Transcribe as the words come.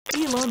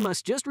Elon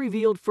Musk just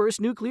revealed first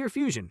nuclear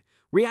fusion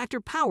reactor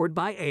powered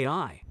by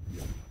AI.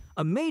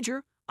 A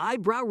major,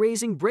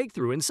 eyebrow-raising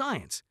breakthrough in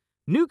science.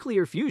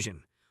 Nuclear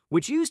fusion,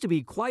 which used to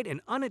be quite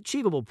an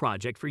unachievable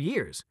project for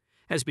years,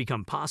 has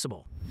become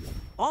possible.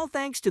 All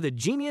thanks to the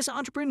genius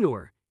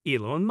entrepreneur,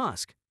 Elon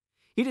Musk.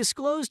 He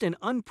disclosed an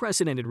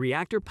unprecedented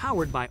reactor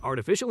powered by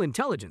artificial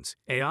intelligence,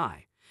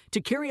 AI,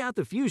 to carry out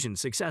the fusion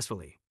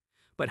successfully.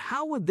 But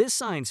how would this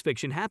science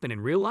fiction happen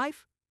in real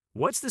life?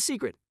 What's the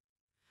secret?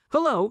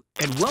 Hello,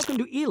 and welcome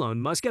to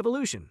Elon Musk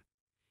Evolution.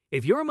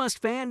 If you're a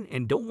Musk fan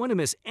and don't want to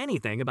miss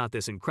anything about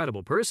this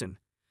incredible person,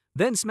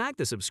 then smack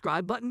the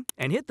subscribe button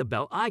and hit the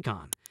bell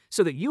icon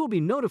so that you will be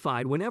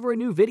notified whenever a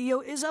new video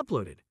is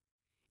uploaded.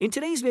 In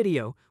today's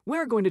video,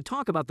 we're going to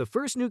talk about the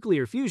first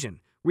nuclear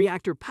fusion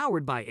reactor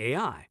powered by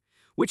AI,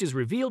 which is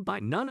revealed by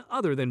none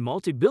other than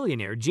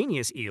multi-billionaire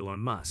genius Elon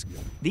Musk.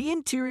 The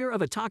interior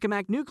of a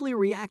Tokamak nuclear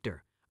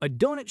reactor, a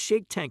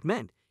donut-shaped tank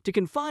meant to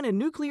confine a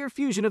nuclear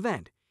fusion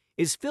event,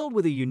 is filled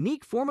with a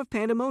unique form of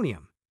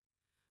pandemonium.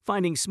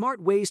 Finding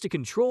smart ways to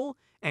control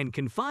and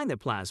confine the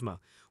plasma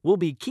will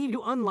be key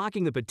to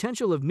unlocking the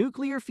potential of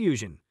nuclear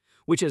fusion,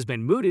 which has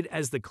been mooted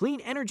as the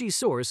clean energy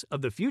source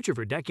of the future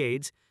for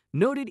decades,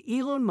 noted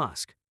Elon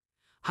Musk.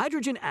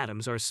 Hydrogen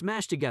atoms are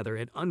smashed together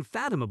at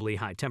unfathomably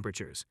high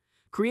temperatures,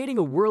 creating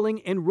a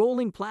whirling,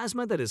 enrolling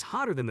plasma that is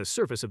hotter than the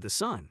surface of the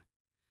sun.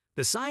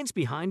 The science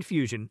behind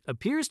fusion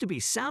appears to be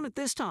sound at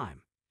this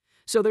time,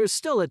 so there's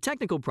still a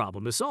technical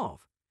problem to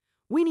solve.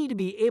 We need to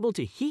be able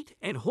to heat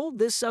and hold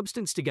this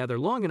substance together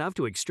long enough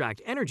to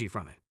extract energy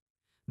from it.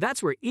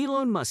 That's where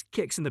Elon Musk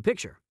kicks in the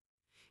picture.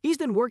 He's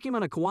been working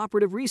on a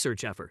cooperative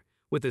research effort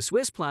with the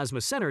Swiss Plasma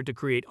Center to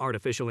create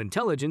artificial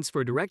intelligence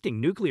for directing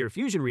nuclear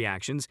fusion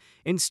reactions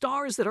in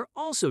stars that are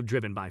also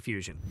driven by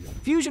fusion.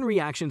 Fusion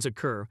reactions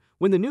occur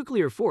when the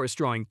nuclear force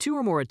drawing two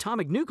or more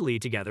atomic nuclei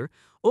together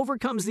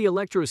overcomes the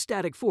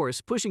electrostatic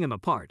force pushing them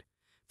apart,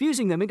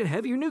 fusing them into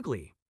heavier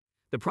nuclei.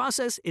 The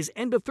process is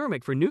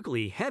endothermic for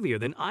nuclei heavier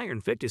than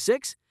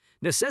iron-56,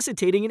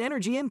 necessitating an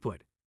energy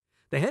input.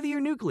 The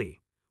heavier nuclei,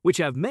 which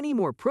have many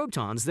more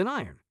protons than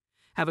iron,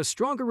 have a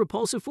stronger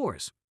repulsive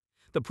force.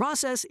 The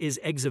process is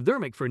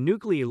exothermic for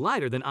nuclei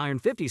lighter than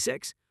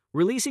iron-56,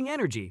 releasing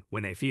energy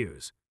when they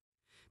fuse.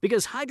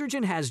 Because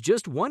hydrogen has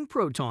just one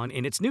proton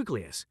in its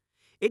nucleus,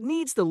 it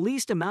needs the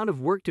least amount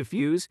of work to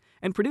fuse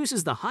and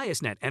produces the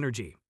highest net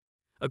energy.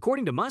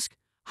 According to Musk,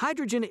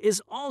 hydrogen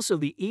is also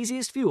the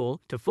easiest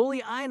fuel to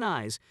fully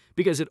ionize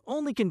because it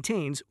only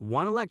contains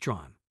one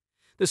electron.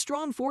 The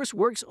strong force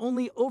works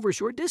only over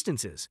short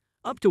distances,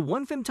 up to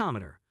 1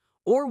 femtometer,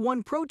 or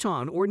 1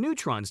 proton or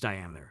neutron's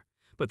diameter,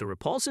 but the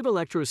repulsive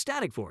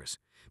electrostatic force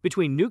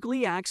between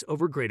nuclei acts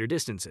over greater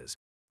distances.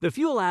 The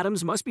fuel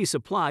atoms must be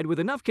supplied with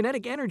enough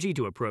kinetic energy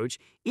to approach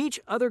each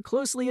other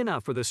closely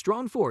enough for the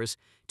strong force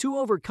to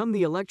overcome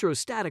the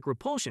electrostatic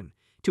repulsion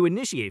to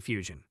initiate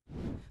fusion.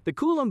 The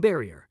Coulomb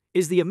barrier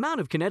is the amount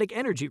of kinetic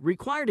energy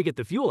required to get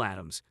the fuel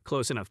atoms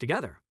close enough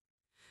together.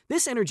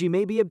 This energy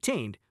may be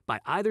obtained by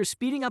either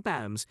speeding up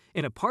atoms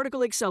in a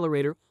particle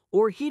accelerator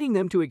or heating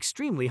them to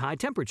extremely high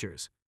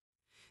temperatures.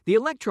 The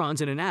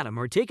electrons in an atom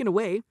are taken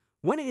away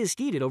when it is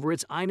heated over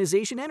its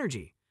ionization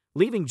energy,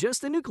 leaving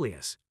just the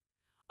nucleus.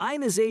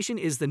 Ionization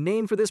is the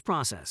name for this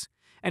process,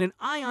 and an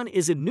ion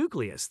is a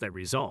nucleus that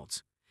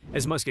results.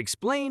 As Musk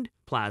explained,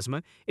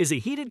 plasma is a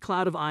heated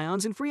cloud of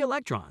ions and free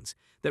electrons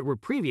that were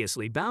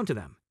previously bound to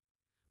them.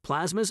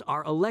 Plasmas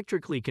are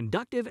electrically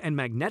conductive and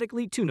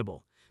magnetically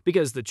tunable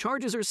because the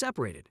charges are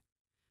separated.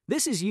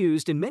 This is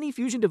used in many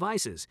fusion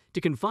devices to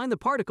confine the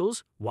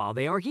particles while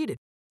they are heated.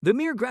 The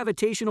mere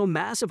gravitational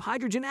mass of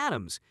hydrogen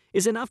atoms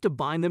is enough to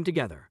bind them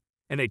together,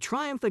 and they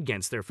triumph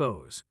against their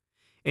foes.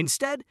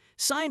 Instead,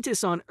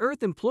 scientists on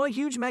Earth employ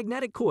huge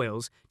magnetic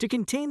coils to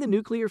contain the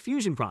nuclear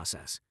fusion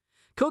process,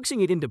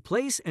 coaxing it into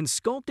place and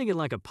sculpting it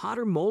like a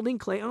potter molding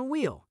clay on a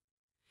wheel.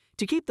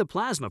 To keep the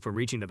plasma from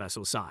reaching the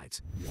vessel's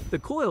sides, the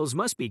coils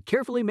must be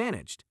carefully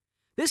managed.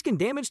 This can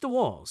damage the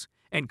walls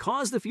and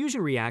cause the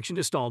fusion reaction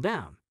to stall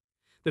down.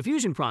 The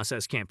fusion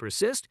process can't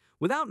persist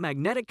without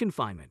magnetic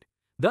confinement.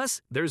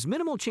 Thus, there's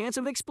minimal chance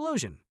of an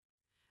explosion.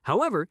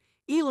 However,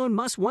 Elon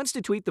Musk wants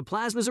to tweak the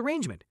plasma's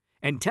arrangement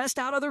and test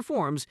out other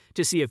forms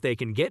to see if they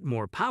can get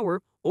more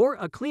power or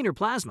a cleaner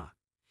plasma.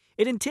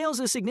 It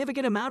entails a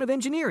significant amount of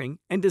engineering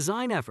and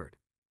design effort.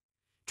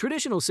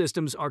 Traditional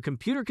systems are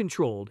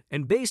computer-controlled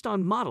and based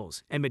on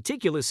models and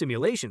meticulous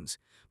simulations,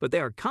 but they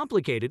are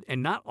complicated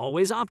and not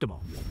always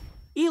optimal.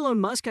 Elon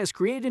Musk has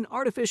created an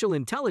artificial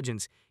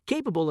intelligence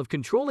capable of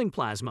controlling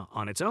plasma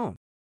on its own.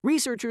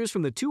 Researchers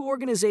from the two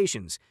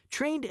organizations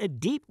trained a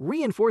deep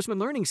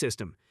reinforcement learning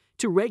system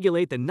to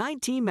regulate the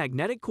 19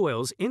 magnetic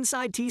coils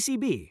inside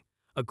TCB,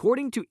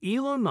 according to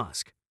Elon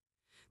Musk.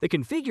 The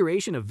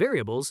configuration of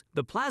variables,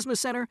 the Plasma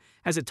Center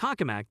has a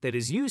tokamak that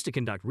is used to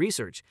conduct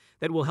research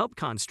that will help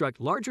construct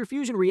larger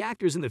fusion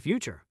reactors in the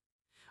future.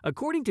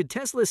 According to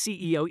Tesla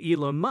CEO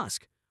Elon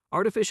Musk,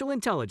 artificial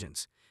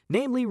intelligence,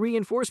 namely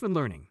reinforcement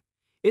learning,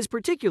 is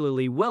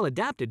particularly well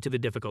adapted to the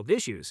difficult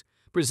issues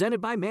presented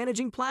by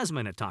managing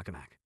plasma in a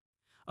tokamak.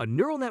 A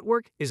neural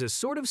network is a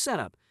sort of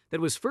setup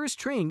that was first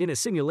trained in a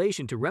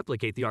simulation to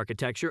replicate the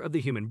architecture of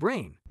the human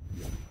brain.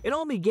 It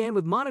all began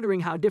with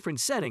monitoring how different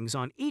settings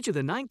on each of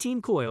the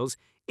 19 coils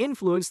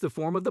influenced the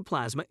form of the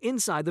plasma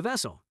inside the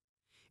vessel.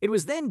 It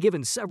was then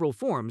given several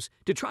forms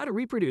to try to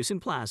reproduce in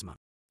plasma.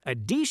 A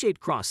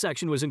D-shaped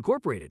cross-section was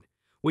incorporated,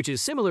 which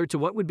is similar to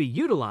what would be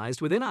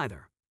utilized within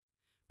either.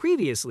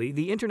 Previously,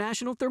 the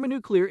International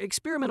Thermonuclear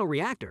Experimental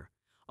Reactor,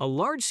 a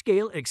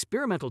large-scale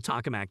experimental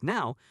tokamak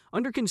now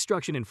under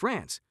construction in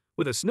France,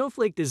 with a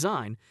snowflake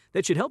design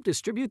that should help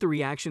distribute the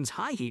reaction's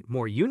high heat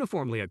more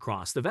uniformly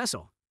across the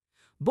vessel.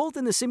 Both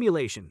in the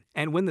simulation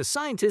and when the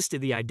scientists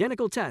did the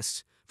identical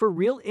tests for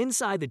real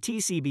inside the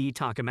TCB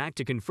tokamak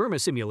to confirm a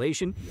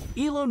simulation,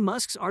 Elon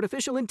Musk's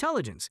artificial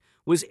intelligence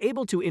was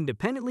able to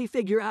independently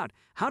figure out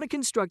how to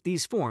construct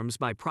these forms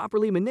by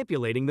properly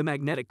manipulating the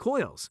magnetic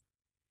coils.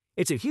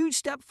 It's a huge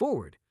step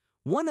forward,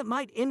 one that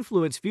might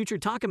influence future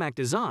tokamak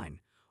design,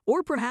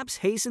 or perhaps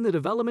hasten the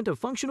development of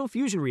functional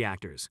fusion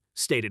reactors,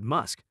 stated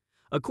Musk,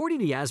 according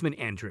to Yasmin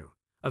Andrew,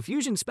 a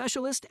fusion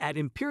specialist at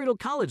Imperial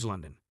College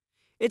London.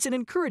 It's an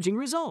encouraging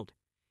result.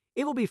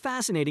 It will be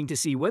fascinating to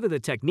see whether the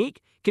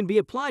technique can be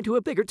applied to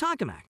a bigger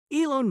tokamak.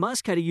 Elon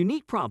Musk had a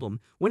unique problem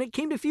when it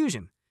came to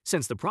fusion,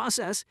 since the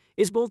process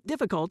is both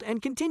difficult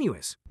and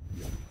continuous.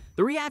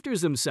 The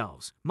reactors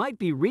themselves might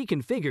be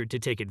reconfigured to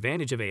take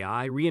advantage of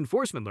AI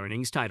reinforcement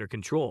learning's tighter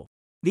control.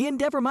 The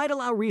endeavor might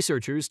allow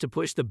researchers to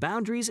push the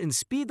boundaries and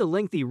speed the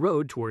lengthy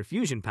road toward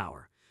fusion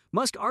power,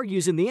 Musk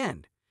argues in the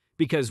end,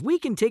 because we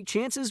can take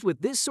chances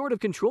with this sort of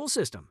control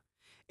system.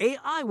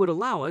 AI would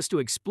allow us to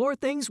explore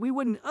things we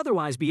wouldn't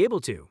otherwise be able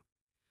to.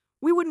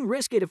 We wouldn't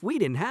risk it if we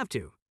didn't have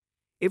to.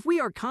 If we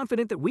are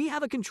confident that we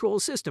have a control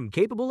system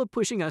capable of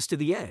pushing us to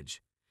the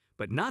edge,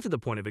 but not to the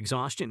point of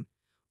exhaustion,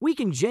 we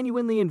can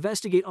genuinely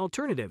investigate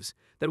alternatives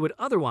that would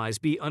otherwise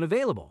be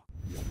unavailable.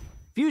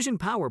 Fusion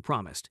power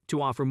promised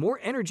to offer more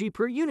energy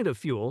per unit of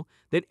fuel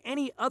than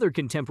any other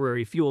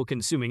contemporary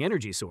fuel-consuming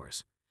energy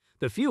source.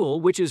 The fuel,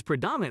 which is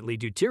predominantly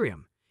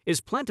deuterium,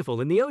 is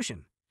plentiful in the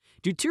ocean.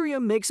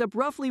 Deuterium makes up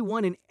roughly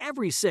 1 in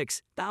every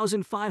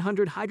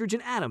 6,500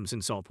 hydrogen atoms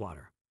in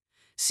saltwater.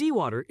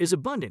 Seawater is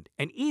abundant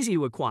and easy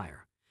to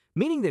acquire,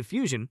 meaning that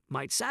fusion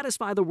might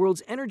satisfy the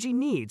world's energy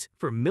needs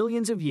for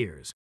millions of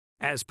years.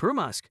 As per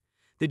Musk,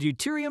 the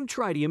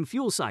deuterium-tritium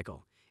fuel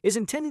cycle is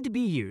intended to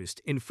be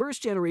used in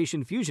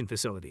first-generation fusion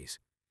facilities.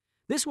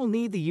 This will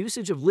need the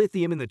usage of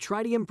lithium in the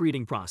tritium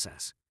breeding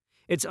process.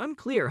 It's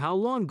unclear how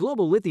long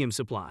global lithium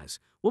supplies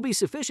will be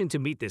sufficient to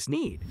meet this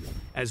need,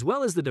 as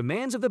well as the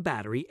demands of the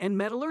battery and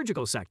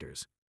metallurgical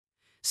sectors.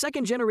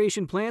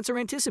 Second-generation plants are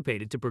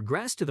anticipated to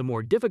progress to the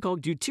more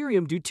difficult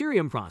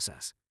deuterium-deuterium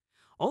process.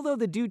 Although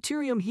the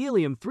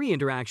deuterium-helium-3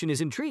 interaction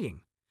is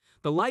intriguing,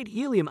 the light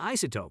helium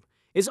isotope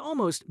is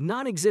almost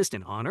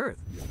non-existent on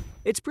Earth.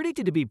 It's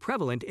predicted to be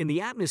prevalent in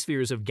the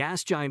atmospheres of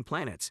gas giant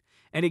planets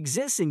and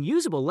exists in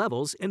usable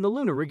levels in the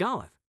lunar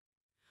regolith.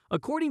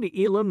 According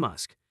to Elon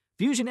Musk,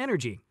 fusion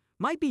energy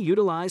might be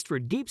utilized for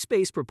deep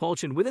space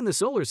propulsion within the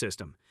solar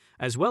system,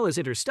 as well as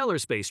interstellar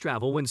space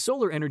travel when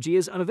solar energy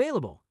is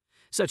unavailable,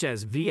 such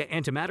as via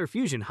antimatter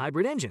fusion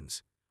hybrid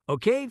engines.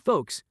 Okay,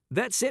 folks,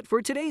 that's it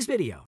for today's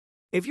video.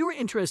 If you're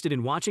interested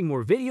in watching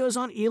more videos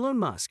on Elon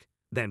Musk,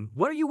 then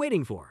what are you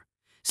waiting for?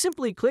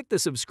 Simply click the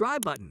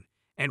subscribe button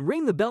and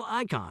ring the bell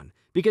icon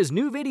because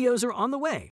new videos are on the way.